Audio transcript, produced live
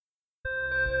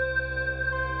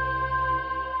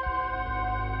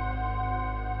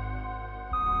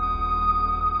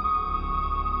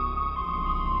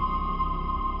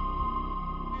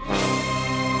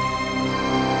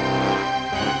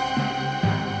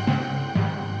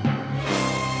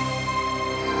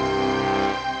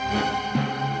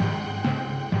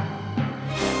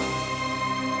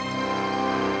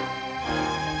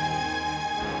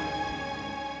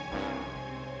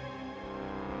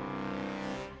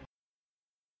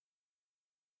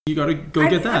You gotta go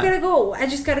get that. I gotta go. I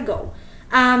just gotta go.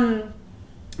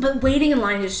 But waiting in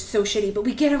line is so shitty. But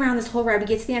we get around this whole ride. We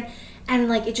get to the end, and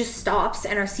like it just stops,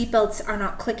 and our seatbelts are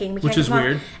not clicking. Which is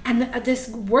weird. And this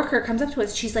worker comes up to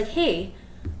us. She's like, "Hey,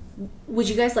 would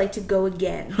you guys like to go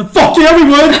again?" Fuck yeah, we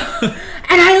would!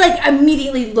 And I like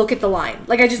immediately look at the line.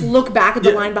 Like I just look back at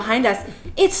the line behind us.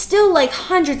 It's still like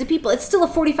hundreds of people. It's still a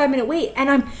 45-minute wait.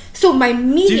 And my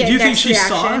immediate Do you think next she reaction,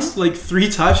 saw us like 3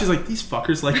 times? She's like, these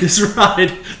fuckers like this ride.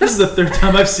 This is the 3rd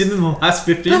time I've seen them in the last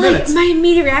 15 minutes. My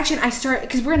immediate reaction,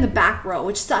 because we're in the back row,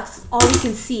 which sucks. All we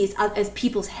can see is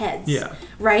people's heads. Yeah.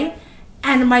 Right?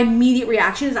 And my immediate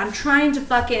reaction is I'm trying to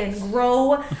fucking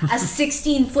grow a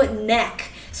 16-foot neck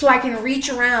so I can reach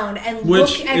around and look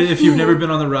at if you've never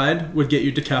been on the ride, would get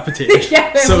you decapitated.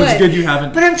 Yeah, so it's good you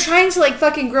haven't. But I'm trying to like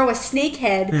fucking grow a snake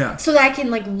head so that I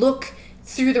can like look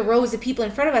through the rows of people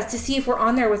in front of us to see if we're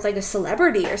on there with like a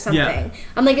celebrity or something. Yeah.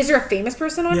 I'm like, is there a famous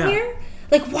person on here?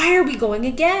 Like, why are we going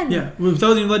again? Yeah,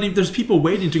 without even letting, there's people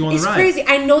waiting to go on the ride. It's crazy.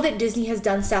 I know that Disney has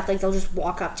done stuff like they'll just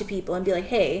walk up to people and be like,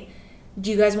 hey, do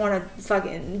you guys want to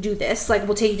fucking do this? Like,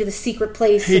 we'll take you to the secret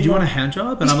place. Hey, do you want a hand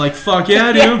job? And I'm like, fuck yeah,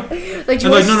 I do. Like, do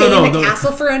you want to stay in the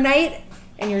castle for a night?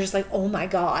 And you're just like, oh my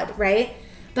God, right?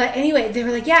 But anyway, they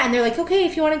were like, yeah. And they're like, okay,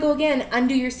 if you want to go again,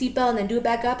 undo your seatbelt and then do it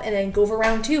back up and then go for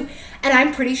round 2. And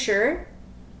I'm pretty sure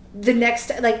the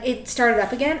next, like, it started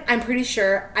up again. I'm pretty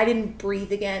sure I didn't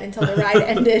breathe again until the ride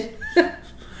ended.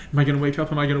 Am I going to wake up?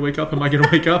 Am I going to wake up? Am I going to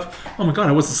wake up? Oh my God,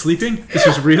 I wasn't sleeping? This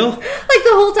was real? Like,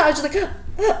 the whole time, I was just like...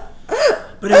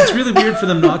 But it's really weird for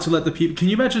them not to let the people... Can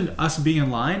you imagine us being in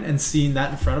line and seeing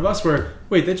that in front of us where,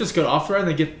 wait, they just got off the ride and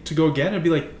they get to go again? It'd be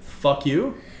like, fuck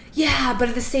you? Yeah, but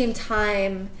at the same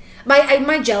time,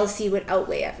 my jealousy would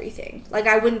outweigh everything. Like,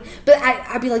 I wouldn't... But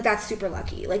I'd be like, that's super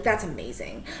lucky. Like, that's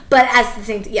amazing. But at the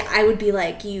same... Yeah, I would be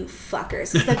like, you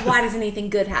fuckers. It's like, why doesn't anything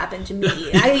good happen to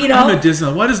me? You know? I'm at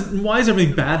Disneyland. Why is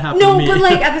everything bad happening to me? No, but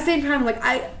like, at the same time, like,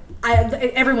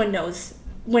 everyone knows...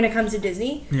 When it comes to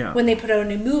Disney, when they put out a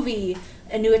new movie,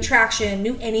 a new attraction,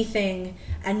 new anything,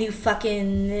 a new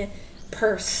fucking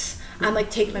purse, I'm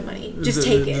like, take my money. Just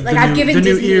take it. Like, I've given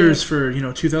Disney... The new ears for,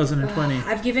 2020.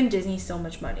 I've given Disney so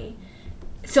much money.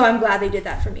 So I'm glad they did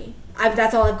that for me.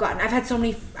 That's all I've gotten. I've had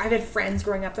friends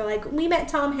growing up. They're like, we met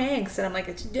Tom Hanks. And I'm like,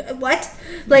 what?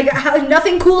 Like,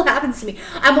 nothing cool happens to me.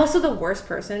 I'm also the worst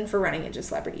person for running into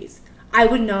celebrities. I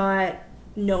would not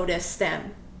notice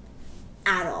them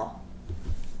at all.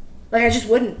 Like, I just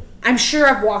wouldn't. I'm sure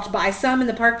I've walked by some in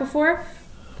the park before.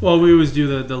 Well, we always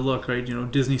do the look, right?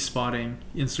 Disney spotting,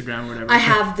 Instagram, or whatever. I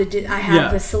have the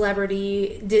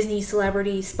Disney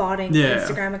celebrity spotting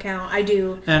Instagram account. I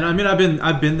do. And I mean,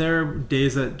 I've been there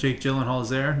days that Jake Gyllenhaal is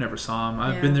there, never saw him.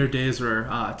 I've been there days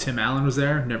where Tim Allen was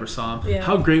there, never saw him. Yeah.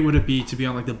 How great would it be to be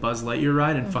on like the Buzz Lightyear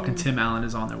ride and fucking Tim Allen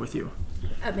is on there with you?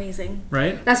 Amazing.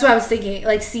 Right? That's what I was thinking,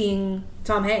 like seeing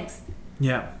Tom Hanks.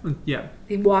 Yeah.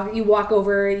 You walk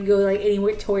over, you go like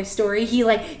anywhere, Toy Story.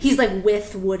 He's like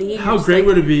with Woody. How great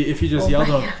would it be if you just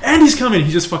yelled out, and he's coming,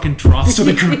 he just fucking drops to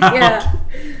the ground. Yeah.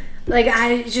 Like,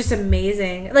 it's just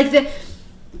amazing. Like,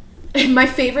 my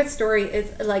favorite story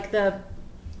is like the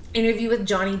interview with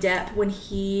Johnny Depp when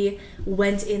he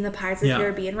went in the Pirates of the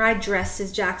Caribbean ride dressed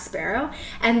as Jack Sparrow.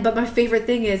 But my favorite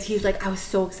thing is he's like, I was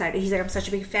so excited. He's like, I'm such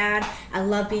a big fan. I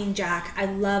love being Jack. I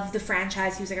love the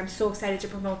franchise. He was like, I'm so excited to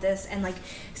promote this and like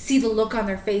see the look on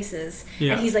their faces.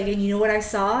 Yeah. And he's like, and you know what I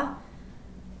saw?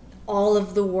 All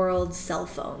of the world's cell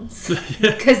phones.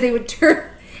 Because they would turn...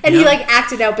 And he like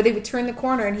acted out, but they would turn the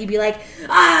corner and he'd be like,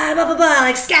 blah, blah, blah,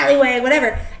 like scallywag,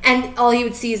 whatever. And all he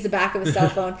would see is the back of his cell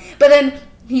phone. But then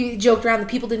he joked around. The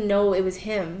people didn't know it was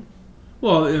him.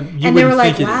 Well, and they were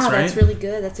like, wow, that's really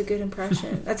good. That's a good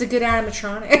impression. That's a good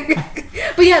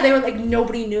animatronic. But yeah, they were like,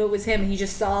 nobody knew it was him. And he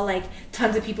just saw like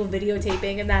tons of people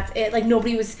videotaping and that's it. Like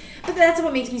nobody was... But that's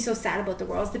what makes me so sad about the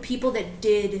world. Is the people that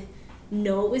did...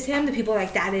 know it was him, the people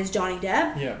like, that is Johnny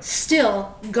Depp,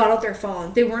 still got out their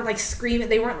phone. They weren't like screaming,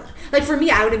 they weren't like, for me,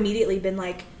 I would immediately been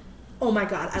like, oh my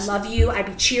God, I love you. I'd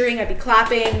be cheering, I'd be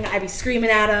clapping, I'd be screaming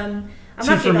at him.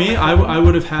 For me, I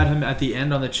would have had him at the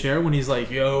end on the chair when he's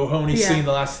like, yo ho, and he's singing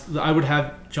the last. I would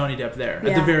have Johnny Depp there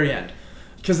at the very end,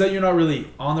 because that you're not really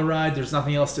on the ride, there's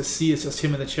nothing else to see, it's just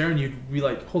him in the chair, and you'd be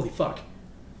like, holy fuck.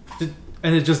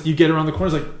 And it just, you get around the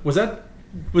corners like, was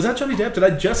that Johnny Depp? Did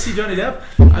I just see Johnny Depp?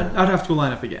 I'd have to go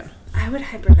line up again. I would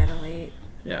hyperventilate.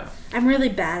 Yeah. I'm really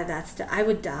bad at that stuff. I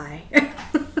would die.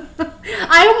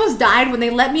 I almost died when they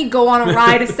let me go on a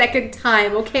ride a second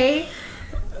time, okay?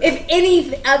 If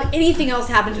anything else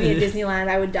happened to me at Disneyland,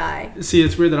 I would die. See,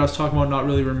 it's weird that I was talking about not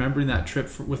really remembering that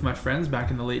trip with my friends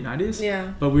back in the late 90s.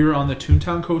 Yeah. But we were on the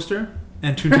Toontown coaster.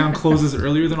 and Toontown closes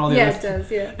earlier than all the others. Yeah, it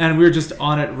does, yeah. And we were just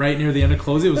on it right near the end of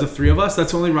closing. It was the three of us.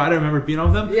 That's the only ride I remember being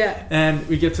on with them. Yeah. And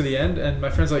we get to the end, and my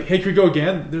friend's like, hey, can we go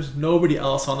again? There's nobody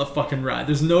else on the fucking ride.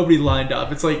 There's nobody lined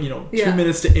up. It's like, 2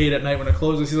 minutes to 8 at night when it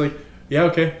closes. He's like, yeah,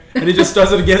 okay. And he just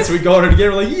does it again, so we go on it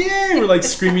again. We're like, yay! We're like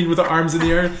screaming with our arms in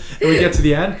the air. And we get to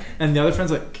the end, and the other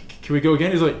friend's like, can we go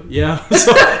again? He's like, yeah.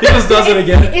 So he just does it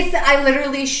again. I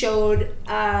literally showed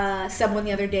someone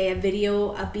the other day a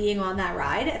video of being on that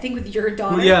ride. I think with your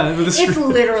daughter. Yeah. It's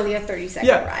literally a 30-second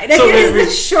ride. So it is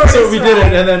the shortest So we did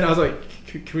it, and then I was like,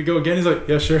 can we go again? He's like,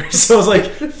 yeah, sure. So it was like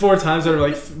 4 times that were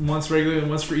like once regular and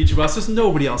once for each of us. There's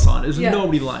nobody else on it. There's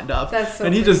nobody lined up. That's so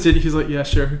and he just did it. He's like, yeah,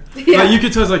 sure. Yeah. Like, you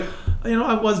could tell, I was like,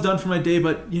 I was done for my day,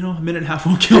 but a minute and a half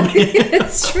won't kill me.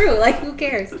 It's true. Like, who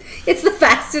cares? It's the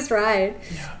fastest ride.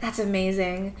 Yeah. That's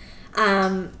amazing.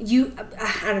 I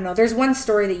don't know. There's one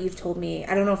story that you've told me.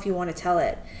 I don't know if you want to tell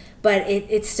it, but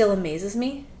it still amazes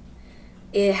me.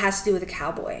 It has to do with a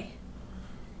cowboy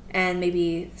and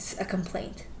maybe a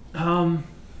complaint.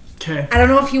 Okay. I don't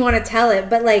know if you want to tell it,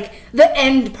 but like the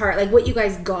end part, like what you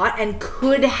guys got and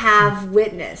could have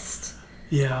witnessed.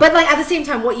 Yeah. But like at the same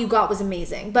time, what you got was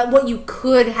amazing. But what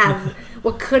could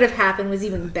have happened was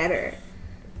even better.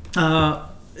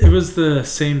 It was the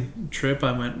same trip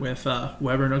I went with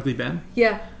Weber and Ugly Ben.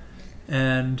 Yeah.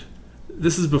 And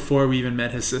this is before we even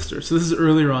met his sister. So this is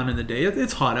earlier on in the day.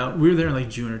 It's hot out. We were there in like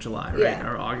June or July, right?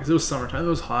 Yeah. Or August. It was summertime. It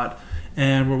was hot.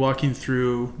 And we're walking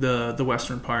through the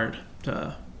western part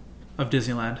of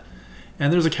Disneyland.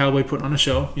 And there's a cowboy putting on a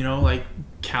show, like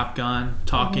cap gun,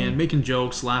 talking, making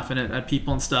jokes, laughing at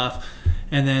people and stuff.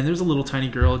 And then there's a little tiny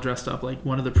girl dressed up like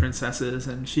one of the princesses,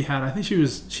 and she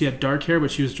had dark hair,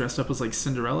 but she was dressed up as like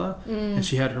Cinderella, and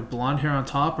she had her blonde hair on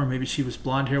top, or maybe she was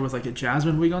blonde hair with like a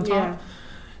jasmine wig on top. Yeah.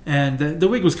 And the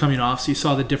wig was coming off, so you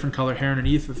saw the different color hair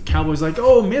underneath. The cowboy's like,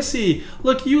 oh, Missy,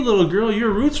 look, you little girl, your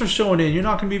roots are showing in. You're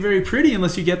not going to be very pretty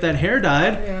unless you get that hair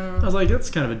dyed. Yeah. I was like, that's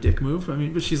kind of a dick move. I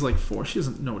mean, but she's like 4. She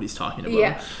doesn't know what he's talking about.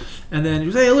 Yeah. And then he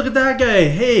was, hey, look at that guy.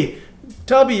 Hey,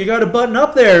 Tubby, you got to button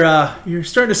up there. You're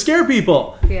starting to scare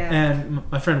people. Yeah. And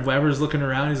my friend Weber's looking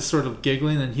around. He's sort of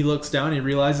giggling, and he looks down and he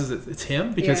realizes it's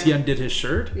him because he undid his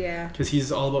shirt. Yeah. Because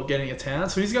he's all about getting a tan.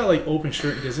 So he's got like open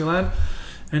shirt in Disneyland.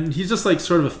 And he's just like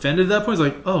sort of offended at that point. He's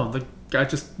like, oh, the guy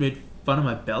just made fun of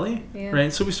my belly? Yeah.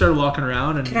 Right? So we started walking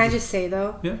around. And can I just say,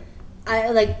 though? Yeah.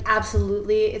 I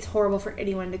absolutely, it's horrible for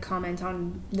anyone to comment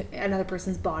on another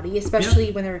person's body,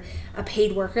 especially when they're a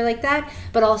paid worker like that.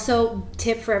 But also,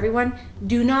 tip for everyone,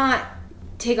 do not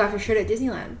take off your shirt at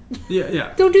Disneyland.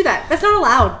 Yeah. Don't do that. That's not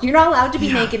allowed. You're not allowed to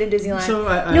be naked in Disneyland. So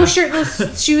no shirt, no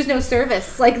shoes, no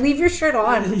service. Like, leave your shirt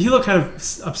on. He looked kind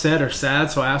of upset or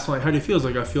sad, so I asked him, like, how do you feel? He's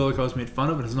like, I feel like I was made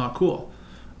fun of, and it's not cool.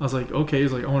 I was like, okay.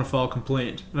 He's like, I want to file a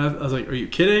complaint. And I was like, are you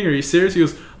kidding? Are you serious? He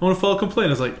goes, I want to file a complaint.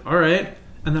 I was like, all right.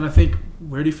 And then I think,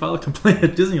 where do you file a complaint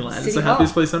at Disneyland? City it's the Hall.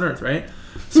 happiest place on earth, right?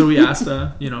 So we asked,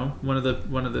 one of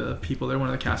the people there, one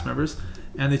of the cast members,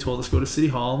 and they told us go to City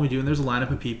Hall, and we do, and there's a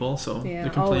lineup of people, so they're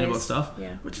complaining about stuff.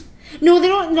 Yeah. No, they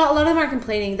don't. No, a lot of them aren't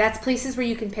complaining. That's places where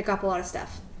you can pick up a lot of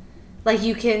stuff. Like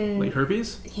you can. Like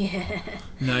herpes? Yeah.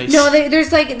 Nice. No,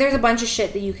 there's a bunch of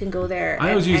shit that you can go there.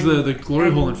 I always use the glory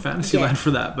hole in Fantasyland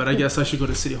for that, but I guess I should go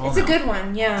to City Hall. It's a good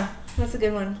one. Yeah, that's a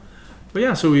good one. But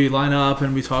yeah, so we line up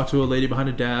and we talk to a lady behind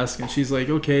a desk, and she's like,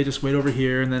 okay, just wait over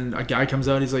here. And then a guy comes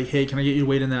out, he's like, hey, can I get you to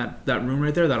wait in that room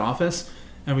right there, that office?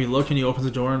 And we look, and he opens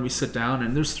the door, and we sit down,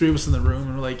 and there's 3 of us in the room,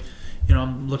 and we're like,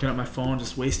 I'm looking at my phone,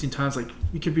 just wasting time. It's like,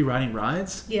 we could be riding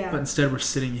rides. Yeah. But instead we're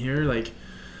sitting here, like,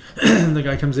 the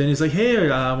guy comes in, he's like, hey,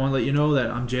 I want to let you know that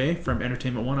I'm Jay from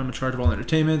Entertainment One. I'm in charge of all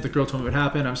entertainment. The girl told me what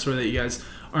happened. I'm sorry that you guys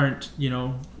aren't,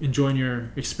 enjoying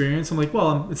your experience. I'm like,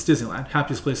 well, it's Disneyland,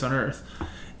 happiest place on earth.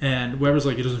 And Weber's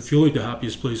like, it doesn't feel like the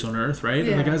happiest place on earth, right?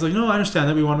 Yeah. And the guy's like, no, I understand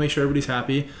that. We want to make sure everybody's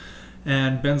happy.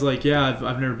 And Ben's like, yeah,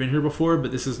 I've never been here before,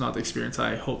 but this is not the experience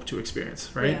I hope to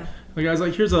experience, right? Yeah. The guy's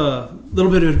like, here's a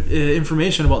little bit of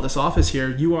information about this office here.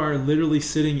 You are literally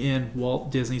sitting in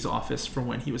Walt Disney's office from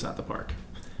when he was at the park.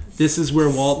 This is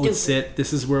where Walt would sit.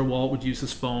 This is where Walt would use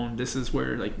his phone. This is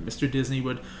where like Mr. Disney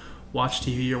would watch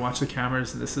TV or watch the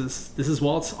cameras. And this is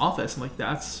Walt's office. I'm like,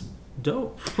 that's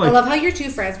dope. Like, I love how your 2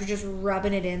 friends were just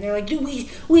rubbing it in. They're like, dude,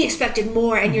 we expected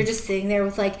more, and you're just sitting there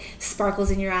with like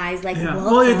sparkles in your eyes, like, yeah.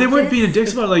 Well, they weren't being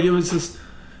dicks about it. Like, it was just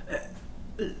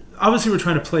obviously we're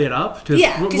trying to play it up because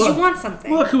you want something.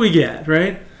 What could we get,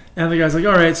 right? And the guy's like,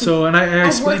 all right, so, and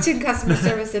I've worked in customer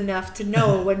service enough to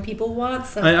know when people want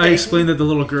something. I explained that the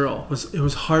little girl it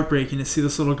was heartbreaking to see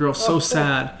this little girl so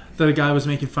sad that a guy was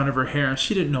making fun of her hair, and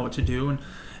she didn't know what to do.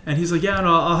 And he's like, yeah,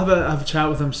 no, I'll have a chat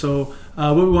with him. So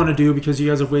what we want to do, because you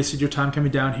guys have wasted your time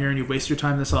coming down here and you've wasted your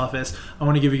time in this office, I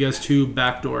want to give you guys 2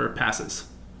 backdoor passes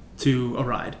to a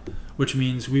ride, which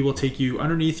means we will take you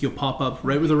underneath. You'll pop up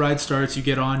right where the ride starts. You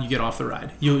get on, you get off the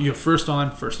ride. You're first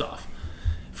on, first off.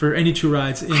 For any 2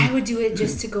 rides. I would do it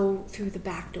just to go through the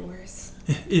back doors.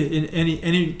 In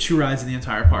any 2 rides in the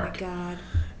entire park. Oh, my God.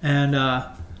 And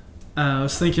I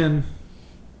was thinking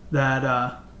that...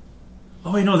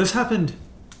 oh, wait, no, this happened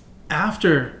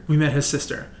after we met his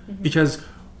sister. Mm-hmm. Because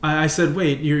I said,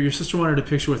 wait, your sister wanted a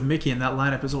picture with Mickey, and that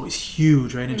lineup is always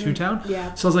huge, right, in Toontown?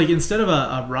 Yeah. So I was like, instead of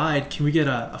a ride, can we get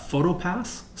a photo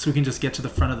pass so we can just get to the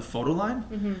front of the photo line?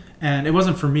 Mm-hmm. And it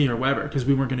wasn't for me or Weber, because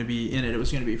we weren't going to be in it. It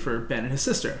was going to be for Ben and his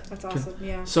sister. That's awesome,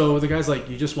 yeah. So the guy's like,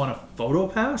 you just want a photo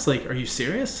pass? Like, are you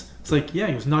serious? It's like, yeah,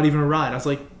 it was not even a ride. I was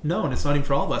like, no, and it's not even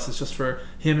for all of us. It's just for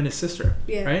him and his sister,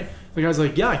 right? The guy's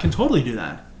like, yeah, I can totally do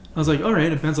that. I was like, all right.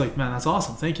 And Ben's like, man, that's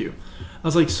awesome. Thank you. I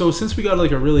was like, so since we got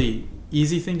like a really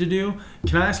easy thing to do,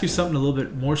 can I ask you something a little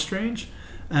bit more strange?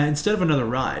 Instead of another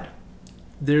ride,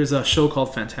 there's a show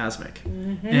called Fantasmic.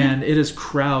 Mm-hmm. And it is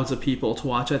crowds of people to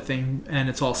watch that thing, and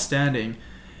it's all standing.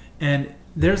 And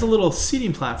there's a little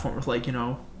seating platform with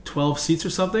 12 seats or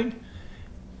something.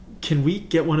 Can we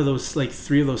get one of those,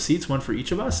 3 of those seats, one for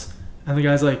each of us? And the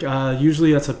guy's like,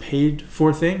 usually that's a paid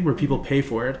for thing where people pay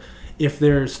for it. If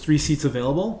there's 3 seats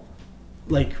available,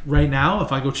 like right now,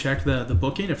 if I go check the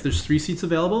booking, if there's 3 seats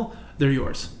available, they're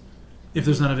yours. If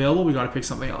there's none available, we got to pick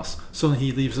something else. So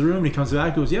he leaves the room and he comes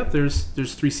back, goes, yep, there's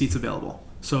 3 seats available.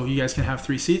 So you guys can have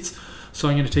 3 seats. So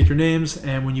I'm going to take your names,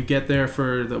 and when you get there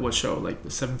for what show, like the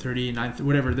 7:30, 9:30,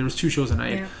 whatever, there was 2 shows a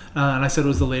night. Yeah. And I said it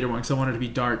was the later one because I wanted it to be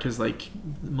dark because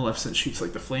Maleficent shoots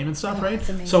the flame and stuff, right?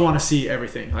 So I want to see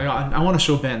everything. I want to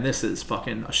show Ben, this is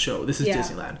fucking a show. This is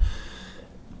Disneyland.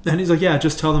 And he's like, yeah,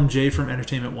 just tell them Jay from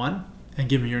Entertainment One and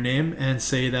give me your name and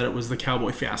say that it was the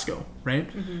Cowboy Fiasco, right?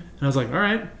 Mm-hmm. And I was like, all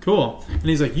right, cool. And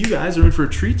he's like, you guys are in for a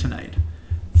treat tonight.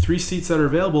 3 seats that are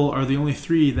available are the only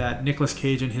 3 that Nicolas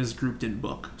Cage and his group didn't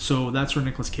book. So that's where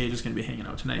Nicolas Cage is going to be hanging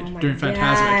out tonight during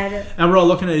Fantasmic. And we're all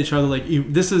looking at each other like,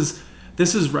 this is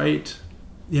right.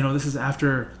 This is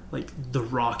after The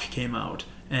Rock came out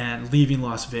and Leaving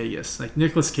Las Vegas.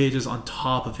 Nicolas Cage is on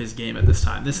top of his game at this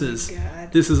time. This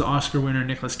is Oscar winner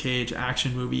Nicolas Cage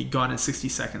action movie Gone in 60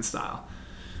 Seconds style.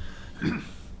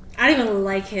 I don't even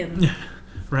like him.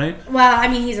 Right? Well, I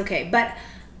mean, he's okay, but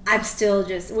I'm still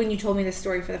just, when you told me this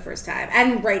story for the first time,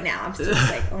 and right now, I'm still just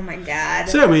like, oh my God.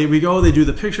 So we go, they do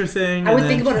the picture thing. I would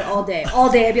think about it all day. All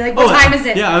day, I'd be like, what time is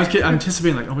it? Yeah, I'm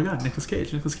anticipating oh my God, Nicolas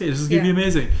Cage, this is going to be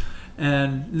amazing.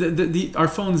 And our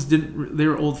phones they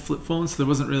were old flip phones, so there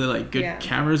wasn't really good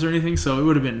cameras or anything, so it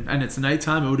would have been, and it's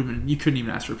nighttime, it would have been, you couldn't even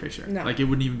ask for a picture. No. It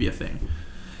wouldn't even be a thing.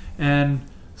 And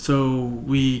so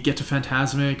we get to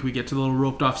Fantasmic, we get to the little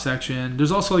roped off section.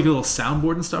 There's also a little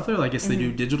soundboard and stuff there. I guess they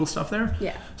do digital stuff there.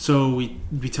 Yeah. So we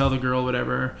tell the girl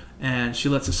whatever, and she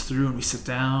lets us through, and we sit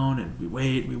down, and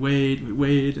we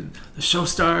wait, and the show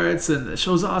starts, and the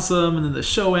show's awesome, and then the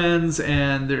show ends,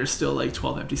 and there's still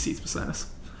 12 empty seats beside us.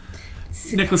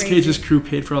 Nicolas Cage's crew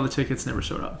paid for all the tickets, never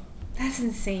showed up. That's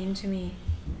insane to me.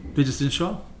 They just didn't show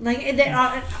up?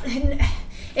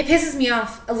 It pisses me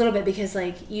off a little bit because,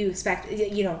 you expect,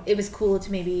 it was cool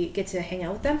to maybe get to hang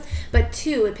out with them. But,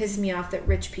 2, it pisses me off that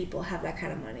rich people have that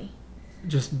kind of money.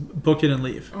 Just book it and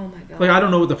leave. Oh, my God. I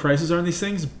don't know what the prices are on these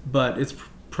things, but it's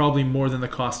probably more than the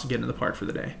cost to get into the park for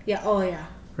the day. Yeah, oh, yeah.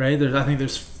 Right? I think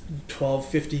there's 12,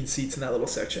 15 seats in that little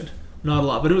section. Not a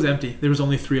lot, but it was empty. There was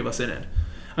only 3 of us in it.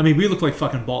 I mean, we looked like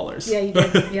fucking ballers. Yeah, you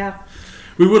did. Yeah.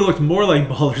 We would have looked more like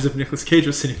ballers if Nicolas Cage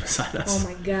was sitting beside us. Oh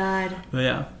my God. But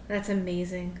yeah. That's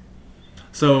amazing.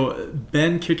 So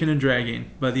Ben kicking and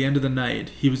dragging. By the end of the night,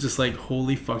 he was just like,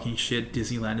 holy fucking shit,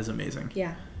 Disneyland is amazing.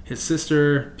 Yeah. His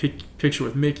sister, picture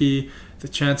with Mickey, the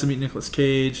chance to meet Nicolas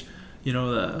Cage,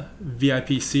 the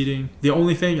VIP seating. The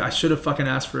only thing I should have fucking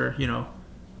asked for,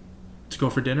 to go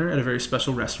for dinner at a very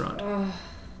special restaurant.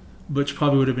 Which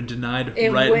probably would have been denied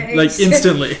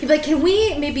instantly. Can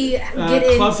we maybe get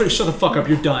in? Club 30, shut the fuck up,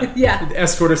 you're done. Yeah.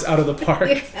 Escort us out of the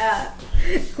park.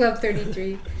 Club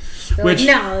 33. Which,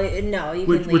 no, you can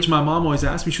leave. Which my mom always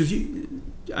asked me, she goes,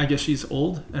 I guess she's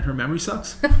old and her memory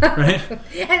sucks, right?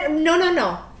 And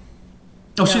no.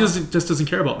 Oh, she just doesn't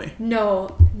care about me.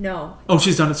 No. Oh,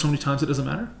 she's done it so many times it doesn't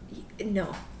matter?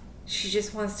 No. She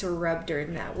just wants to rub dirt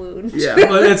in that wound. Yeah,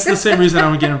 but it's the same reason I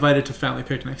don't get invited to family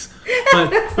picnics.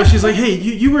 But she's like, hey,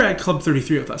 you were at Club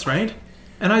 33 with us, right?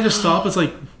 And I just stop. It's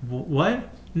like, what?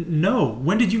 No.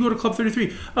 When did you go to Club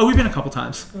 33? Oh, we've been a couple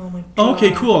times. Oh, my God. Oh,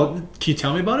 okay, cool. Can you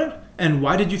tell me about it? And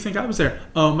why did you think I was there?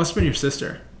 Oh, it must have been your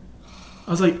sister.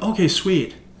 I was like, okay,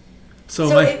 sweet.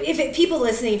 So if people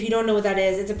listening, if you don't know what that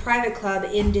is, it's a private club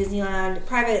in Disneyland,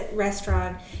 private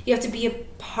restaurant. You have to be a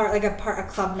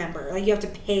club member. Like you have to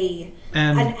pay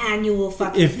an annual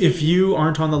fucking fee. If you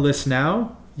aren't on the list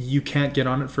now, you can't get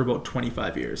on it for about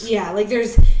 25 years. Yeah, like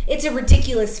it's a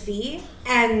ridiculous fee,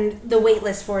 and the wait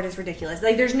list for it is ridiculous.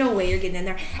 Like there's no way you're getting in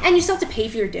there, and you still have to pay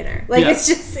for your dinner. Like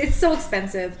it's so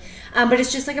expensive. But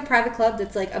it's just like a private club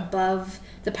that's like above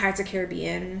the Pirates of the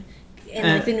Caribbean in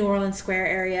like the New Orleans Square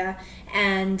area,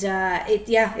 and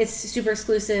it's super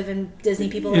exclusive, and Disney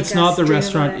people. It's not the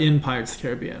restaurant in Pirates of the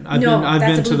Caribbean.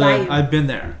 I've been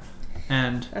there.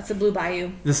 And that's the Blue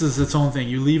Bayou. This is its own thing.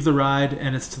 You leave the ride,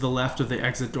 and it's to the left of the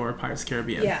exit door of Pirates of the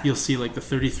Caribbean. Yeah. You'll see like the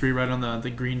 33 right on the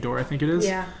green door, I think it is.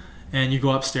 Yeah. And you go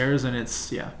upstairs, and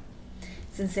it's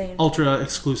insane. Ultra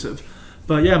exclusive.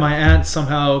 But yeah, my aunt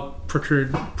somehow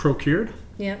procured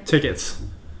tickets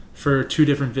for 2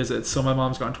 different visits, so my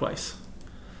mom's gone twice.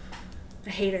 I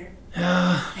hate her.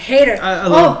 I hate her.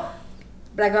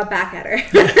 But I got back at her.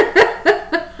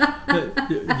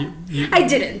 I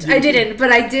didn't,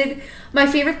 but I did. My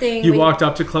favorite thing. You walked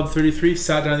up to Club 33,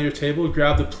 sat down at your table,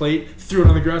 grabbed the plate, threw it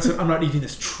on the ground, and said, "I'm not eating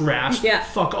this trash. Yeah.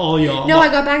 Fuck all y'all." No, I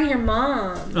got back at your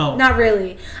mom. Oh. Not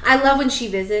really. I love when she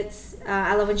visits.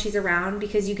 I love when she's around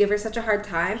because you give her such a hard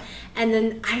time, and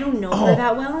then I don't know her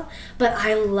that well, but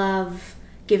I love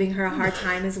giving her a hard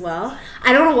time as well.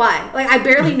 I don't know why. Like I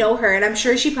barely know her, and I'm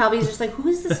sure she probably is just like, "Who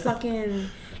is this fucking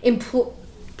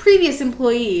previous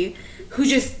employee who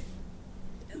just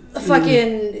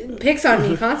fucking picks on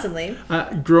me constantly?"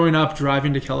 Growing up,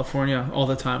 driving to California all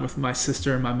the time with my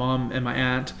sister, my mom, and my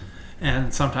aunt,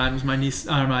 and sometimes my niece,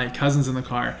 my cousins in the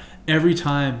car. Every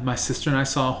time my sister and I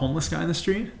saw a homeless guy in the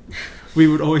street, we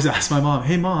would always ask my mom,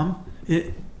 "Hey, Mom,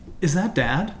 is that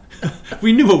Dad?"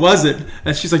 We knew it wasn't,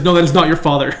 and she's like, "No, that is not your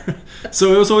father."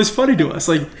 So it was always funny to us.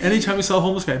 Like anytime we saw a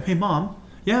homeless guy, "Hey, Mom,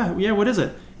 yeah, what is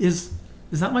it? Is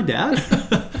that my dad?"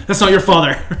 "That's not your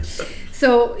father."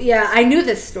 So yeah, I knew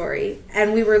this story,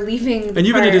 and we were leaving. And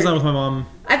you've been to Disneyland with my mom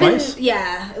twice?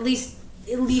 At least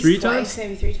 3 twice, times?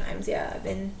 maybe 3 times. Yeah, I've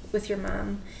been with your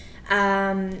mom.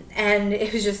 And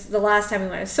it was just the last time we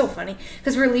went. It was so funny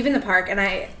because we were leaving the park, and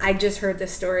I just heard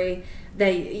this story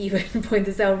that you would point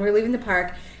this out. We were leaving the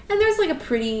park, and there's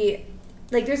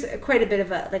like there's quite a bit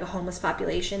of a homeless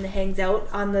population that hangs out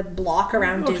on the block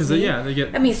around Disney. They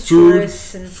get it's food,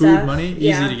 tourists and stuff. Money,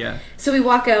 easy to get. So we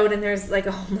walk out, and there's like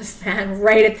a homeless man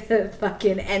right at the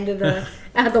fucking end of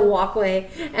the walkway,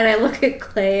 and I look at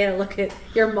Clay, and I look at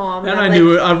your mom, and I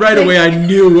knew it right away. I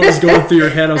knew what was going through your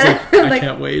head. I was like, I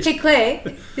can't wait. "Hey, Clay,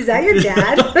 is that your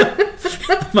dad?"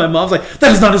 My mom's like,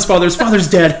 "That is not his father. His father's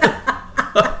dead."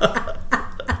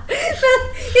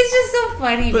 It's just so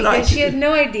funny because she had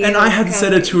no idea. And I hadn't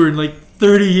said it to her in like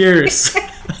 30 years.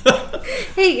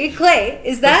 Hey, Clay,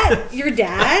 is that your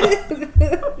dad?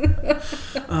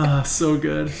 So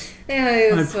good. Yeah,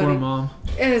 it was My poor mom.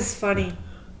 It was funny.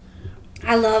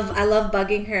 I love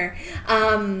bugging her.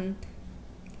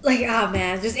 Like, oh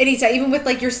man, just anytime, even with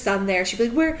like your son there, she'd be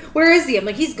like, where is he? I'm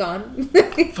like, he's gone.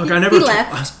 Fuck, I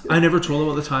never told her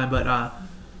all the time, but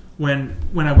when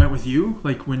I went with you,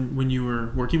 like when you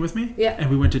were working with me, and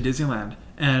we went to Disneyland,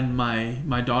 and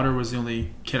my daughter was the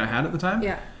only kid I had at the time,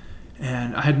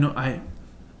 and I had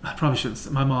I probably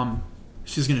shouldn't. My mom,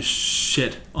 she's gonna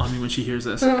shit on me when she hears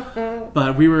this,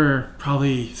 but we were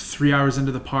probably 3 hours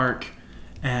into the park,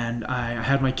 and I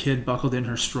had my kid buckled in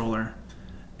her stroller,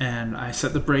 and I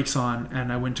set the brakes on,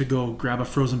 and I went to go grab a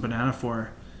frozen banana for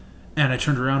her, and I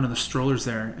turned around and the stroller's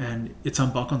there, and it's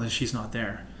unbuckled and she's not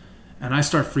there. And I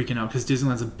start freaking out because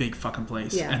Disneyland's a big fucking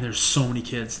place. Yeah. And there's so many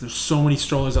kids. There's so many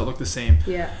strollers that look the same.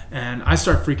 Yeah. And I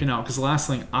start freaking out because the last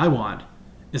thing I want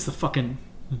is the fucking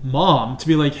mom to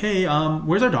be like, "Hey,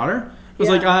 where's our daughter?" I was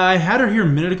like, "I had her here a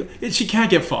minute ago." She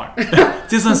can't get far.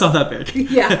 Disneyland's not that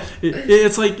big. Yeah.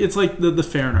 It's like the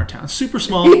fair in our town. Super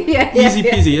small. Easy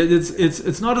peasy.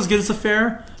 It's not as good as the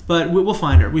fair, but we'll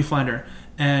find her. We find her.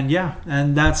 And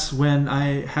and that's when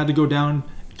I had to go down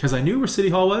because I knew where City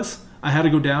Hall was. I had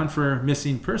to go down for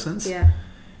missing persons. Yeah.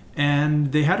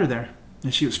 And they had her there.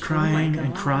 And she was crying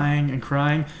and crying and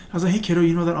crying. I was like, "Hey, kiddo,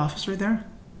 you know that office right there?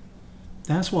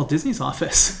 That's Walt Disney's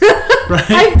office." Right?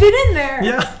 I've been in there.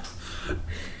 Yeah.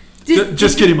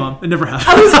 Just kidding, Mom. It never happened.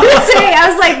 I was going to say,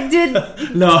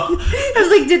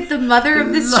 did the mother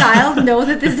of this child know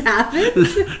that this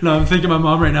happened? No, I'm thinking my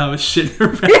mom right now is shitting her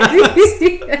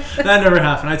pants. That never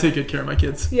happened. I take good care of my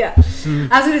kids. Yeah. I was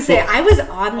going to say, I was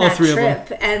on that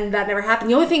trip, and that never happened.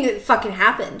 The only thing that fucking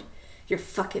happened, your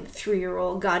fucking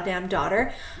 3-year-old goddamn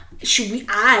daughter.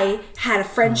 I had a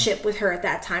friendship with her at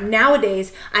that time.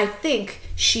 Nowadays, I think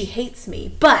she hates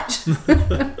me. But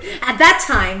at that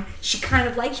time, she kind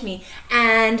of liked me.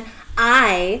 And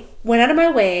I went out of my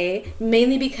way,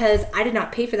 mainly because I did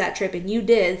not pay for that trip and you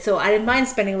did, so I didn't mind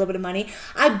spending a little bit of money.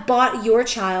 I bought your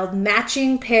child a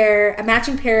matching pair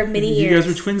of mini ears. You guys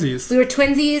were twinsies. We were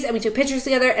twinsies, and we took pictures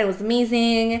together, and it was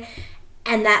amazing.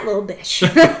 And that little bitch,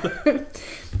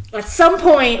 at some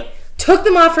point, took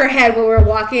them off her head while we were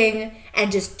walking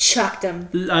and just chucked them.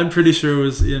 I'm pretty sure it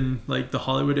was in like the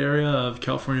Hollywood area of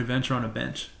California Adventure on a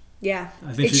bench. Yeah,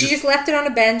 I think she just left it on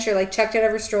a bench or like chucked it out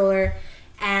of her stroller.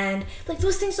 And like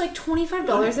those things are like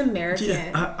 $25 American.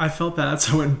 Yeah, I felt bad,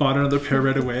 so I went and bought another pair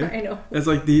right away. I know. It's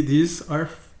like these are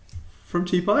from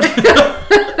Teapot.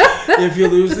 If you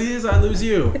lose these, I lose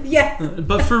you. Yeah.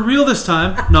 But for real this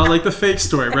time, not like the fake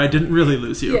story where I didn't really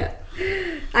lose you. Yeah.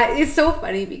 It's so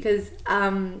funny because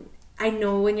I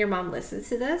know when your mom listens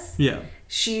to this. Yeah.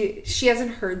 She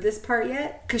hasn't heard this part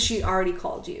yet because she already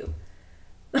called you.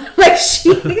 Like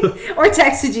or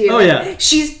texted you. Oh yeah.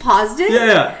 She's paused it.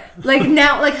 Yeah. Like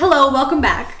now, like hello, welcome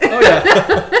back. Oh yeah.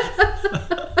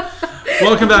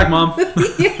 Welcome back, Mom.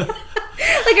 Yeah.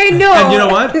 Like I know. And you know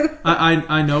what?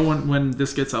 I know when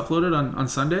this gets uploaded on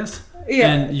Sundays.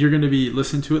 Yeah. And you're going to be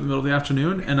listening to it in the middle of the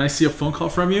afternoon, and I see a phone call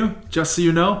from you. Just so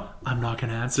you know, I'm not going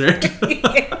to answer it. Because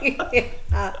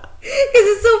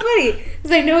it's so funny.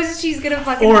 Because I know she's going to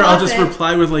fucking. Or I'll just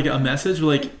reply with like a message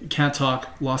like, can't talk,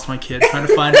 lost my kid, trying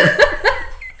to find her.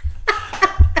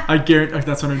 I guarantee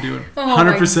that's what I'm doing. 100%.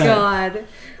 Oh my god.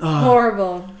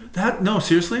 Horrible. No,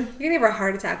 seriously? You're going to have a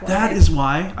heart attack one That day. is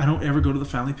why I don't ever go to the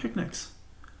family picnics.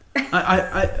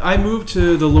 I moved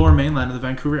to the lower mainland of the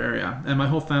Vancouver area, and my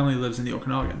whole family lives in the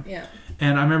Okanagan. Yeah.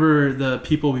 And I remember the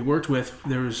people we worked with,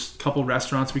 there was a couple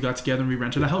restaurants we got together and we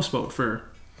rented a houseboat for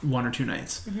 1 or 2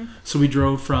 nights. Mm-hmm. So we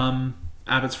drove from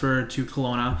Abbotsford to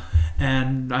Kelowna,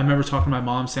 and I remember talking to my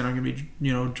mom saying I'm going to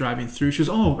be, driving through. She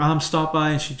goes, stop by,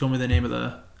 and she told me the name of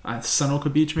the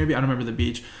Sunoka Beach, maybe? I don't remember the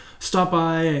beach. Stop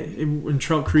by in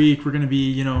Trout Creek. We're going to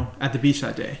be, at the beach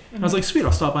that day. Mm-hmm. I was like, sweet,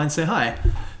 I'll stop by and say hi.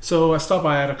 So I stopped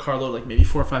by, I had a carload, like maybe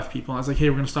 4 or 5 people. I was like, hey,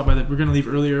 we're going to stop by we're going to leave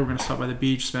earlier. We're going to stop by the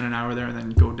beach, spend an hour there, and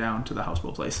then go down to the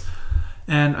houseboat place.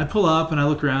 And I pull up and I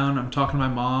look around. I'm talking to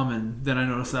my mom, and then I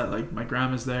notice that like my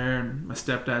grandma's there and my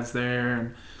stepdad's there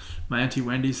and my Auntie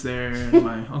Wendy's there and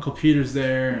my Uncle Peter's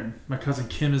there and my cousin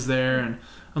Kim is there. And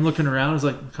I'm looking around. It's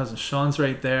like my cousin Sean's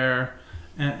right there.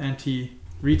 Auntie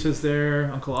Rita's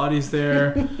there. Uncle Audie's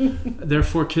there. Their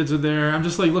 4 kids are there. I'm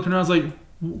just like looking around. I was like,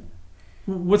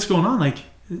 what's going on? Like,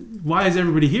 why is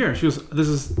everybody here? She goes, this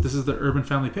is the urban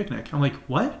family picnic. I'm like,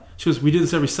 what? She goes, we do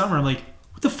this every summer. I'm like,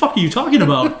 what the fuck are you talking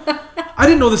about? I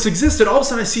didn't know this existed. All of a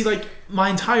sudden I see like my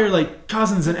entire like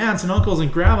cousins and aunts and uncles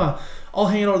and grandma all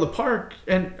hanging out at the park,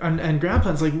 and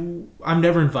grandpa's like, I'm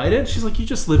never invited. She's like, you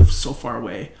just live so far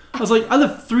away. I was like, I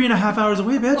live 3.5 hours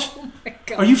away, bitch. Oh my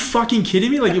God. Are you fucking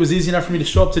kidding me? Like, it was easy enough for me to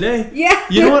show up today. Yeah.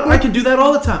 You know what? I can do that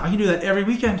all the time. I can do that every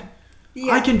weekend.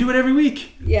 Yeah. I can do it every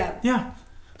week. Yeah. Yeah.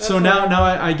 So now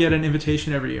I get an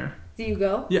invitation every year. Do you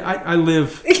go? Yeah, I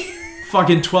live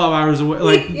fucking 12 hours away.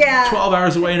 Like, 12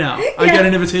 hours away now. Yeah. I get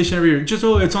an invitation every year. Just,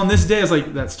 it's on this day. I was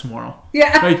like, that's tomorrow.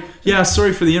 Yeah. Like, yeah,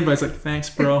 sorry for the invite. It's like, thanks,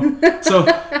 bro. So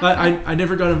I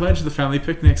never got invited to the family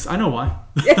picnics. I know why.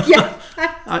 Yeah.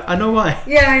 I know why.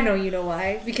 Yeah, I know you know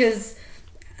why. Because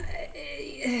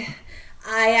I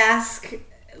ask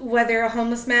whether a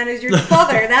homeless man is your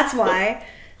father. That's why.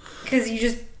 Because you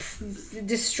just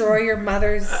destroy your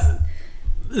mother's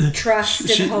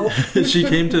trust and hope. She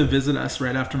came to visit us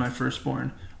right after my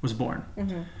firstborn was born.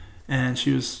 Mm-hmm. And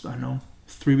she was, I don't know,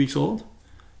 3 weeks old.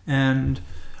 And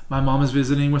my mom is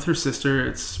visiting with her sister.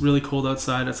 It's really cold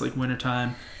outside. It's like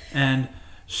wintertime. And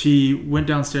she went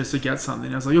downstairs to get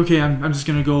something. I was like, okay, I'm just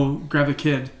going to go grab a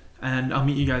kid and I'll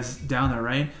meet you guys down there,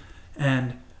 right?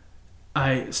 And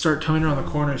I start coming around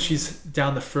the corner. She's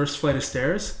down the first flight of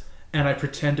stairs and I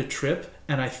pretend to trip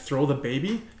and I throw the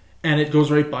baby and it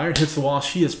goes right by her and hits the wall.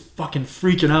 She is fucking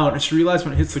freaking out. And she realized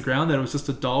when it hits the ground that it was just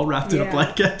a doll wrapped in a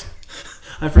blanket.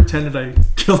 I pretended I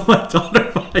killed my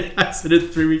daughter by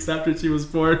accident 3 weeks after she was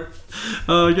born.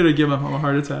 I'm going to give my mom a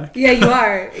heart attack. Yeah, you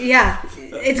are. Yeah.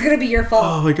 It's going to be your fault.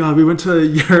 Oh my God. We went to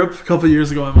Europe a couple of years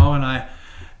ago, my mom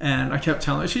and I kept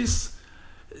telling her she's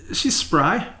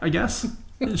spry, I guess.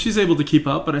 And she's able to keep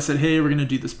up, but I said, hey, we're going to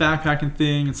do this backpacking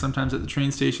thing. And sometimes at the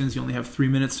train stations, you only have 3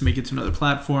 minutes to make it to another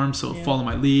platform. So follow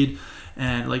my lead.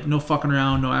 And like, no fucking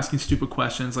around, no asking stupid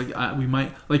questions. Like we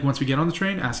might, like once we get on the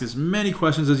train, ask as many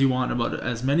questions as you want about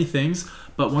as many things.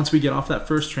 But once we get off that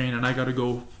first train and I got to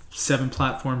go 7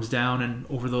 platforms down and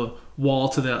over the wall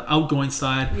to the outgoing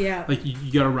side. Yeah. Like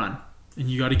you got to run and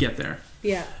you got to get there.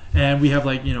 Yeah. And we have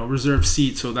like, reserved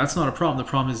seats, so that's not a problem. The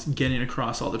problem is getting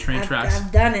across all the train tracks.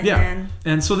 I've done it, man.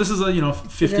 And so this is a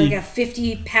 50 like a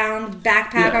 50-pound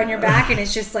backpack on your back, and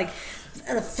it's just like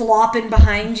flopping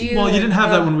behind you. Well, you didn't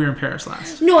have that when we were in Paris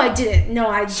last. No, I didn't. No,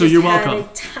 I just you're had welcome.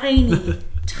 a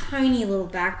tiny little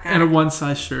backpack and a one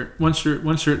size shirt, one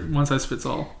size fits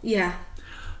all. Yeah.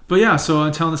 But yeah, so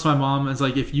I'm telling this to my mom. It's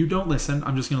like, if you don't listen,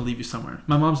 I'm just gonna leave you somewhere.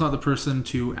 My mom's not the person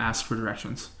to ask for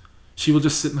directions. She will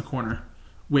just sit in the corner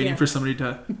waiting for somebody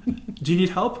to, do you need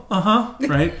help?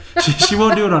 Right? She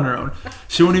won't do it on her own.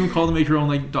 She won't even call to make her own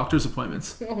like doctor's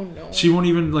appointments. Oh no. She won't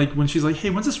even, like, when she's like, hey,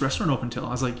 when's this restaurant open till? I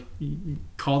was like,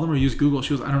 call them or use Google.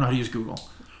 She goes, I don't know how to use Google.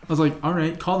 I was like, all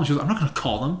right, call them. She goes, I'm not going to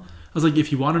call them. I was like,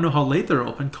 if you want to know how late they're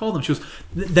open, call them. She goes,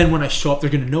 then when I show up, they're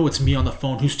going to know it's me on the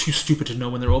phone who's too stupid to know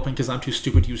when they're open because I'm too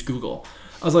stupid to use Google.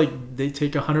 I was like, they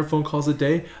take 100 phone calls a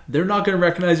day. They're not going to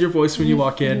recognize your voice when you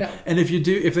walk in. No. And if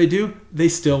they do, they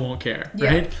still won't care,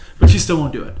 right? But she still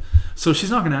won't do it. So she's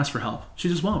not going to ask for help. She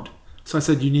just won't. So I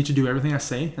said, you need to do everything I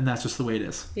say, and that's just the way it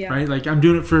is, right? Like, I'm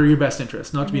doing it for your best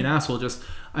interest, not to be an asshole. Just,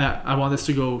 I want this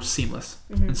to go seamless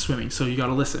and swimming, so you got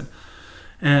to listen.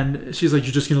 And she's like,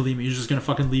 you're just going to leave me. You're just going to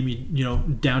fucking leave me,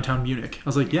 downtown Munich. I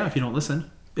was like, yeah, if you don't listen.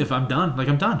 If I'm done,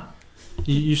 I'm done.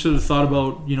 You should have thought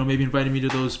about, maybe inviting me to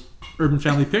those urban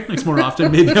family picnics more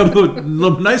often. Maybe I'm a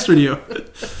little nicer to you.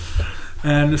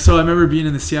 And so I remember being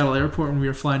in the Seattle airport when we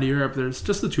were flying to Europe. There's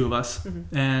just the two of us.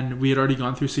 And we had already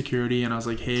gone through security. And I was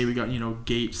like, hey, we got,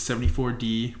 gate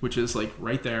 74D, which is like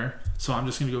right there. So I'm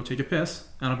just going to go take a piss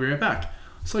and I'll be right back.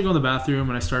 So I go in the bathroom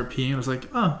and I start peeing. I was like,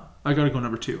 oh, I got to go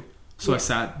number 2. So I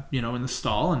sat, in the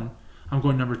stall and I'm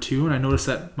going number 2. And I noticed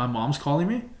that my mom's calling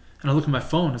me. And I look at my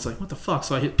phone. It's like, what the fuck?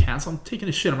 So I hit cancel. I'm taking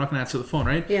a shit. I'm not going to answer the phone,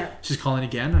 right? Yeah. She's calling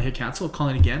again. I hit cancel.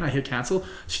 Calling again. I hit cancel.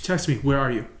 She texts me, where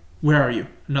are you? Where are you?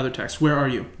 Another text. Where are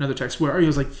you? Another text. Where are you? I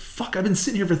was like, fuck, I've been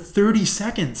sitting here for 30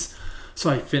 seconds.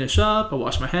 So I finish up. I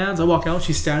wash my hands. I walk out.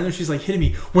 She's standing there. She's like hitting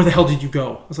me. Where the hell did you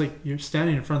go? I was like, you're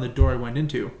standing in front of the door I went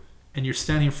into. And you're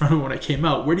standing in front of it when I came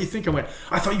out. Where do you think I went?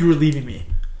 I thought you were leaving me.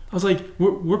 I was like,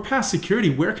 we're past security.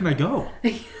 Where can I go?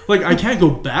 Like, I can't go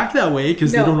back that way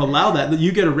because they don't allow that.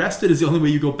 You get arrested is the only way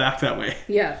you go back that way.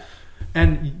 Yeah.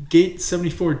 And gate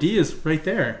 74D is right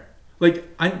there. Like,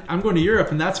 I'm going to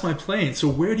Europe and that's my plane. So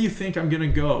where do you think I'm going to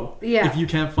go if you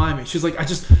can't find me? She's like,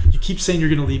 you keep saying you're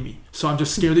going to leave me. So I'm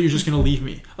just scared that you're just going to leave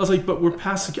me. I was like, but we're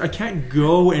past I can't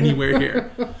go anywhere here.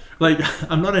 Like,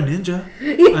 I'm not a ninja.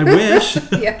 I wish.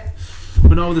 Yeah.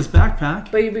 But not with this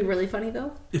backpack. But it'd be really funny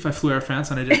though. If I flew Air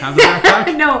France and I didn't have the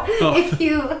backpack? No, if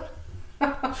you...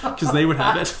 Because they would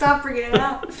have it. Stop bringing it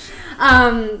up.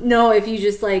 No, if you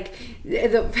just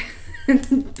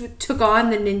took on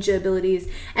the ninja abilities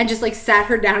and just sat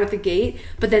her down at the gate,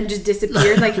 but then just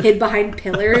disappeared, hid behind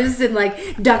pillars and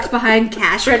ducked behind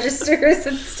cash registers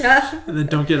and stuff. And then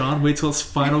don't get on, wait till it's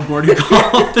final boarding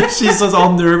call. She's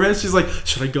all nervous. She's like,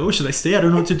 should I go? Should I stay? I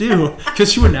don't know what to do.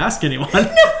 Because she wouldn't ask anyone.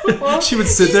 No, she would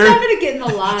sit there. She's not going to get in the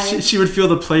line. She would feel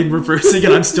the plane reversing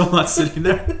and I'm still not sitting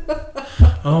there.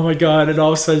 Oh my God. And all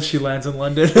of a sudden she lands in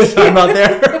London. I'm not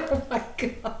there. Oh my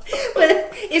God.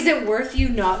 But is it worth you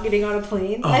not getting on a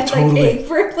plane? Oh, totally.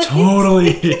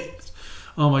 Totally.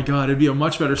 Oh my God. It'd be a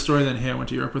much better story than, hey, I went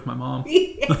to Europe with my mom.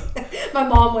 My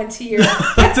mom went to Europe.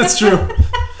 That's true.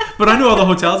 But I knew all the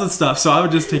hotels and stuff, so I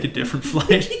would just take a different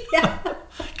flight. Yeah.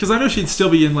 Because I know she'd still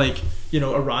be in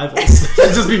arrivals.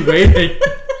 She'd just be waiting.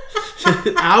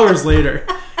 Hours later.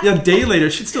 Yeah, a day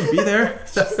later, she'd still be there.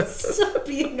 She'd still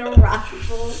be in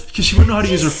arrivals. Because she wouldn't know how to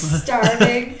use her phone.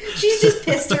 Starving. She's just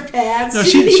pissed her pants. No,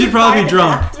 she'd probably be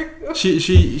drunk.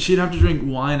 She'd have to drink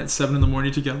wine at 7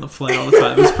 a.m. to get on the flight all the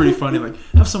time. It was pretty funny.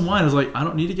 Have some wine. I was like, I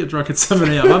don't need to get drunk at 7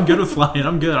 a.m. I'm good with flying.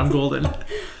 I'm good. I'm golden.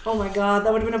 Oh my God,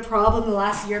 that would have been a problem the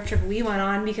last Europe trip we went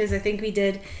on because I think we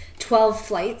did 12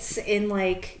 flights in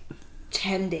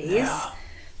 10 days. Yeah.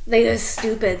 It was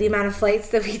stupid, the amount of flights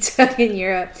that we took in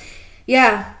Europe.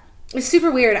 Yeah, it's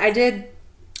super weird.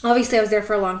 Obviously I was there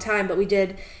for a long time, but we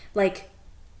did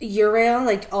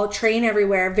Eurail, all train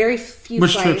everywhere, very few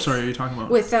Which flights. trip, sorry, are you talking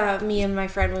about? With me and my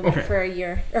friend, we went for a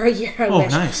year, I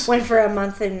wish. Nice. Went for a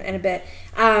month and a bit.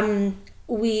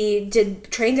 We did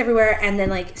trains everywhere and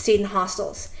then stayed in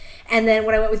hostels. And then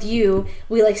when I went with you,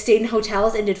 we stayed in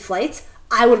hotels and did flights.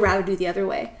 I would rather do the other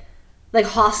way.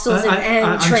 Hostels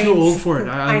and trains. I'm too old for it.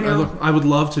 I know. I would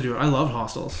love to do it. I love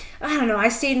hostels. I don't know. I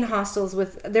stayed in hostels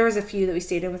there was a few that we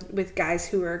stayed in with guys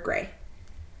who were gray.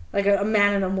 A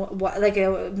man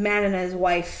and his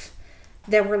wife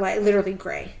that were literally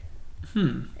gray.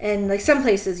 And some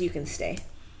places you can stay.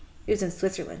 It was in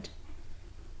Switzerland.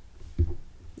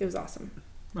 It was awesome.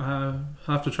 I'll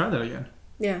have to try that again.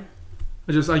 Yeah.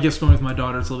 I guess going with my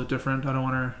daughter is a little bit different. I don't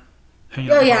want her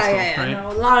hanging out in the hostel, right?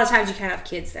 No, a lot of times you can't have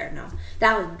kids there. No,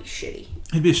 that would be shitty.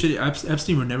 It'd be shitty.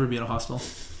 Epstein would never be at a hostel.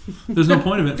 There's no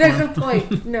point of it. There's no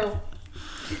point. No.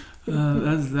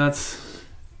 Is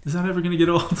that ever going to get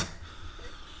old?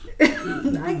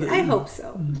 I hope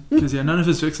so. Because none of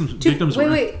his victims were.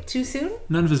 Wait, too soon?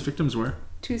 None of his victims were.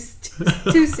 Too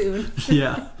soon.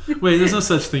 Yeah. Wait, there's no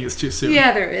such thing as too soon.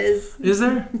 Yeah, there is. Is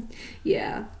there?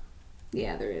 Yeah.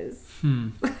 Yeah, there is.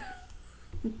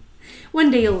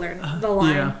 One day you'll learn the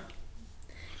line. Yeah.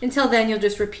 Until then, you'll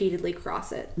just repeatedly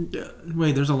cross it. Yeah.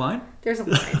 Wait, there's a line? There's a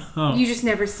line. Oh. You just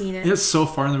never seen it. It's so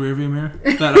far in the rearview mirror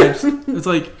that it's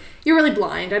like... You're really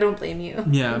blind. I don't blame you.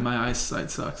 Yeah, my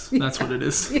eyesight sucks. That's what it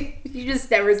is. You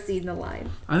just never seen the line.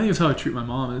 I think it's how I treat my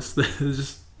mom. It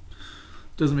just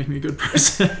doesn't make me a good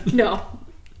person. No.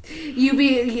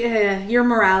 Your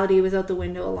morality was out the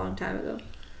window a long time ago.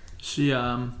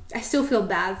 I still feel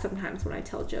bad sometimes when I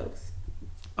tell jokes.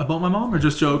 About my mom or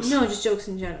just jokes? No, just jokes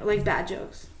in general. Like bad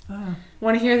jokes.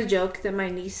 Want to hear the joke that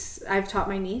I've taught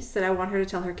my niece that I want her to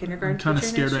tell her kindergarten teacher? I'm kind of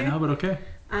scared right now, but okay.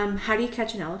 How do you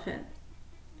catch an elephant?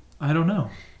 I don't know.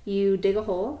 You dig a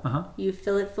hole, you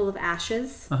fill it full of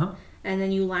ashes, and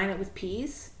then you line it with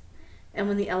peas. And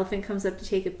when the elephant comes up to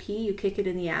take a pee, you kick it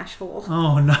in the ash hole.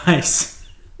 Oh, nice.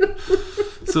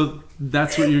 So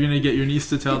that's what you're going to get your niece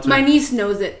to tell to My niece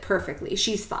knows it perfectly.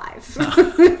 She's 5.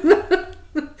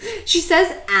 She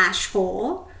says ash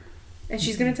hole. And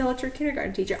she's going to tell it to her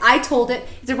kindergarten teacher. I told it.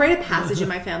 It's a rite of passage in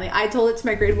my family. I told it to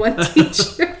my grade 1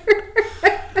 teacher.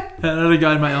 I had a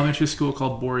guy in my elementary school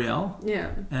called Boreal. Yeah.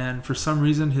 And for some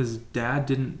reason, his dad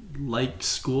didn't like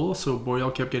school. So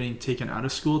Boreal kept getting taken out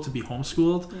of school to be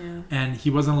homeschooled. Yeah. And he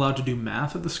wasn't allowed to do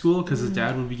math at the school because his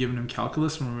dad would be giving him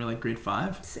calculus when we were like grade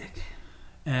 5. Sick.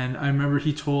 And I remember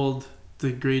he told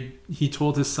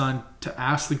his son to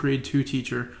ask the grade 2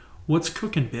 teacher, "What's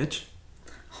cooking, bitch?"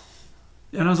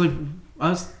 And I was,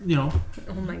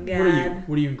 oh my God.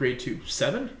 What are you in grade 2?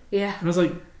 7? Yeah. And I was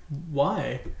like,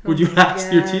 why would you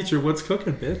ask your teacher what's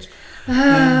cooking, bitch?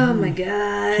 Oh my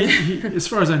God. He, as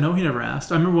far as I know, he never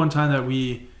asked. I remember one time that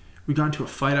we got into a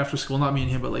fight after school, not me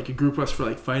and him, but like a group of us for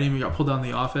like fighting. We got pulled down in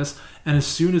the office, and as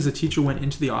soon as the teacher went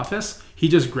into the office, he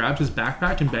just grabbed his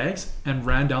backpack and bags and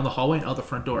ran down the hallway and out the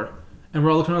front door. And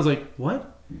we're all looking around, I was like,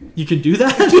 what? You can do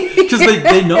that? Because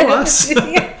they know us.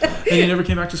 And he never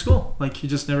came back to school. Like, he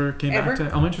just never came back to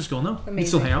elementary school. No. Amazing. He'd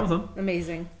still hang out with them.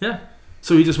 Amazing. Yeah.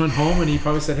 So he just went home and he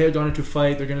probably said, "Hey, I got into a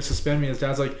fight. They're going to suspend me." His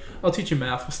dad's like, "I'll teach you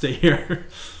math. We'll stay here."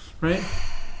 Right?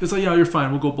 It's like, "Yeah, you're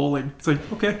fine. We'll go bowling." It's like,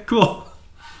 okay, cool.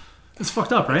 It's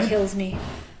fucked up, right? It kills me.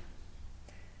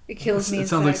 It kills me. It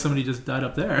sounds like somebody just died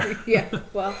up there. Yeah.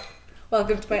 Well,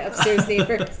 welcome to my upstairs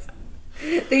neighbors.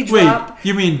 They drop. Wait,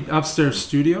 you mean upstairs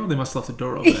studio? They must have left the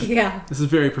door open. Yeah. This is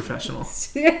very professional.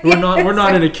 We're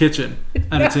not in a kitchen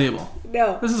at a table.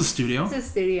 No. This is a studio. It's a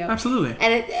studio. Absolutely.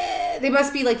 And they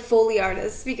must be like Foley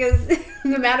artists because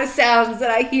the amount of sounds that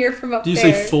I hear from up there. Do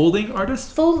you say folding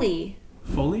artist? Foley.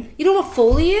 Foley? You know what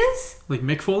Foley is? Like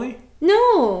Mick Foley?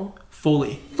 No.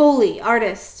 Foley. Foley,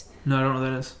 artist. No, I don't know what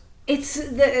that is. It's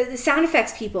the sound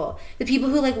effects people. The people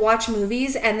who like watch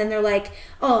movies and then they're like,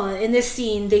 oh, in this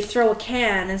scene they throw a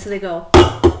can and so they go,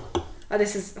 oh,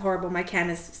 this is horrible. My can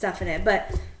has stuff in it.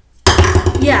 But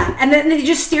yeah, and then they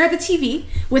just stare at the TV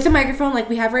with a microphone like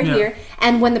we have right here.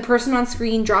 And when the person on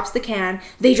screen drops the can,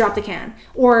 they drop the can.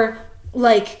 Or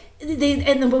like and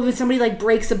then when somebody like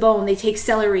breaks a bone, they take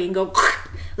celery and go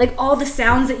like all the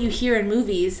sounds that you hear in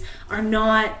movies are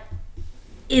not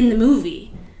in the movie.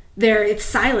 It's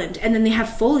silent, and then they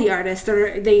have Foley artists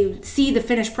they see the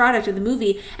finished product of the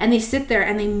movie and they sit there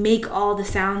and they make all the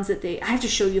sounds that I have to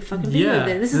show you a fucking video of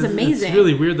this. This is amazing. It's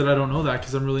really weird that I don't know that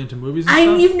because I'm really into movies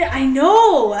and stuff. I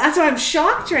know, that's why I'm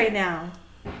shocked right now.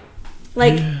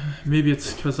 Like maybe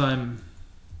it's because I'm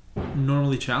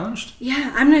normally challenged.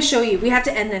 Yeah, I'm gonna show you. We have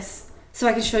to end this so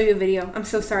I can show you a video. I'm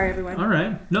so sorry, everyone. All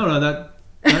right. No,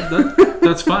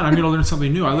 that's fine. I'm going to learn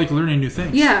something new. I like learning new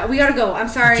things. Yeah, we got to go. I'm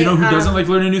sorry. Do you know who doesn't like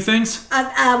learning new things?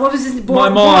 What was his name? My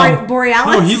mom. Borealis?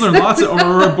 No, he learned lots of...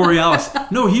 Or Borealis.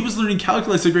 No, he was learning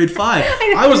calculus at grade 5.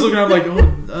 I was looking at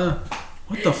him like,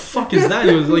 what the fuck is that?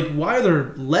 He was like, why are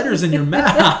there letters in your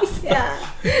math? Yeah.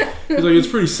 He was like, it's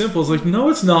pretty simple. I was like, no,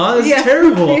 it's not. It's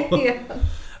terrible. Yeah.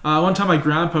 One time my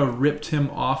grandpa ripped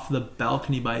him off the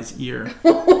balcony by his ear.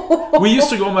 We used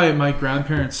to go on my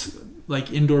grandparents'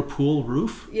 like indoor pool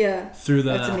roof. Yeah. Through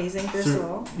the... That's amazing, first of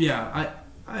all. Yeah.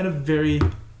 I had a very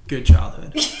good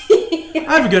childhood. I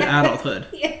have a good adulthood.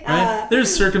 Yeah. Right?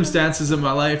 There's circumstances in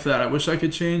my life that I wish I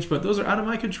could change, but those are out of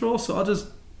my control, so I'll just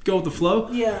go with the flow.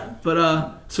 Yeah.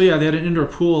 But so yeah, they had an indoor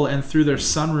pool, and through their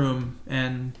sunroom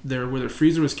and where their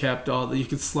freezer was kept, you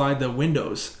could slide the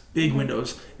windows, big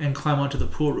windows, and climb onto the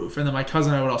pool roof. And then my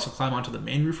cousin and I would also climb onto the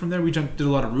main roof from there. We did a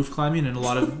lot of roof climbing and a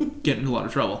lot of getting into a lot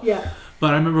of trouble. Yeah.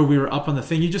 But I remember we were up on the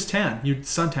thing. You just tan. You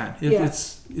suntan.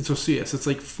 It's Oceus. It's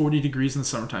like 40 degrees in the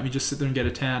summertime. You just sit there and get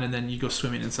a tan, and then you go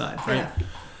swimming inside, right? Yeah.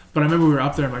 But I remember we were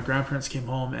up there, and my grandparents came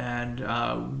home,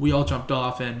 and we all jumped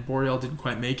off, and Boreal didn't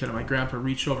quite make it, and my grandpa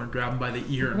reached over and grabbed him by the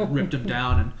ear and ripped him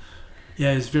down, and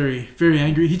yeah, he was very, very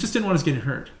angry. He just didn't want us getting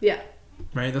hurt. Yeah.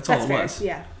 Right? That's all it was.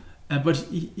 Yeah. But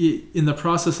he, in the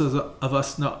process of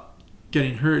us not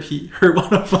getting hurt, he hurt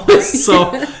one of us.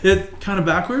 So it kind of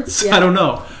backwards. Yeah. I don't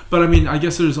know. But I mean, I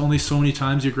guess there's only so many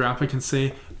times your grandpa can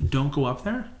say, don't go up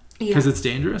there because it's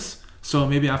dangerous. So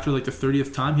maybe after like the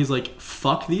 30th time, he's like,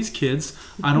 fuck these kids.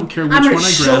 I don't care which one I grab. I'm going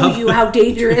to show you how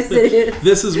dangerous it is.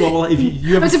 This is what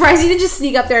I'm surprised he didn't just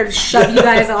sneak up there and shove you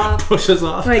guys off. Push us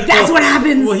off. Like, that's what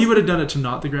happens. Well, he would have done it to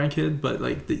not the grandkid, but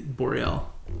like the Boreal.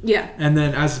 Yeah. And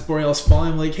then as Boreal's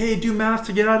falling, I'm like, hey, do math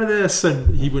to get out of this.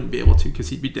 And he wouldn't be able to because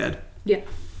he'd be dead. Yeah.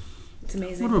 It's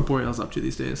amazing. What about Boreal's up to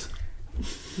these days?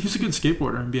 He's a good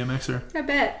skateboarder and BMXer. I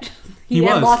bet. He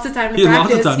had lots of time to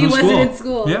practice. He wasn't in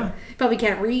school. Yeah. Probably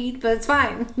can't read, but it's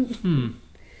fine.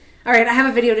 All right, I have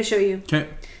a video to show you. Okay.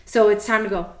 So it's time to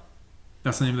go.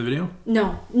 That's the name of the video?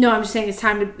 No, I'm just saying it's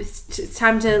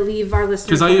time to leave our listeners.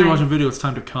 Because I usually watch a video, it's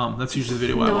time to come. That's usually the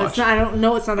video I watch. It's not. I don't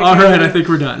know. It's not. All right, I think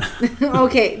we're done.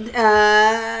 Okay.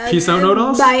 Peace out,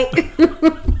 Noodles. Bye.